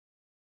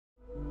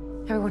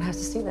Everyone has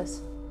to see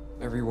this.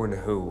 Everyone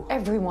who?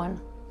 Everyone.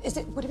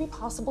 Would it be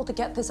possible to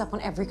get this up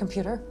on every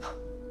computer?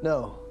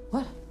 No.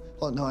 What?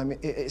 Well, no, I mean,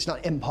 it's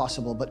not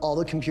impossible, but all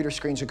the computer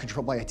screens are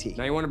controlled by IT.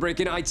 Now you want to break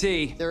in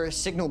IT? There are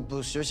signal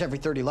boosters every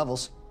 30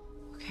 levels.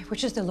 Okay,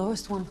 which is the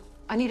lowest one?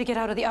 I need to get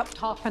out of the up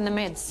top and the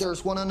mids.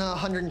 There's one on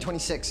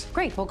 126.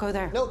 Great, we'll go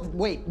there. No,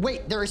 wait.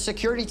 There are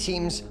security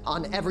teams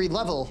on every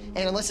level,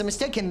 and unless I'm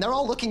mistaken, they're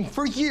all looking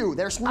for you.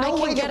 There's no way I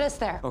can to... get us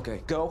there.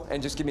 Okay, go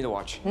and just give me the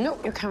watch. No,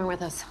 you're coming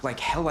with us. Like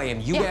hell I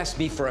am. You Yeah. asked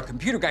me for a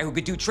computer guy who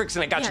could do tricks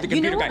and I got you the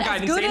you know computer what? guy. I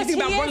As didn't say good as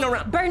anything about he running is,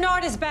 around.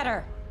 Bernard is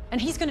better. And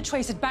he's gonna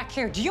trace it back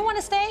here. Do you want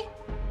to stay?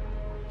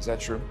 Is that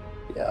true?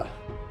 Yeah.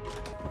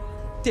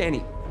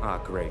 Danny. Ah,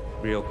 great.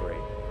 Real great.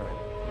 All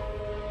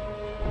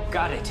right.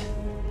 Got it.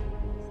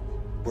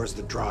 Where's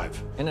the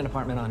drive? In an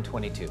apartment on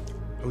 22.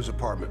 Whose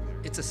apartment?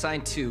 It's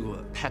assigned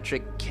to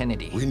Patrick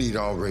Kennedy. We need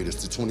all raiders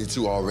to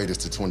 22, all raiders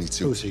to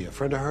 22. Who's he, a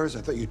friend of hers?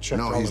 I thought you checked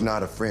No, all he's of them.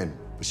 not a friend,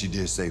 but she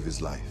did save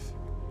his life.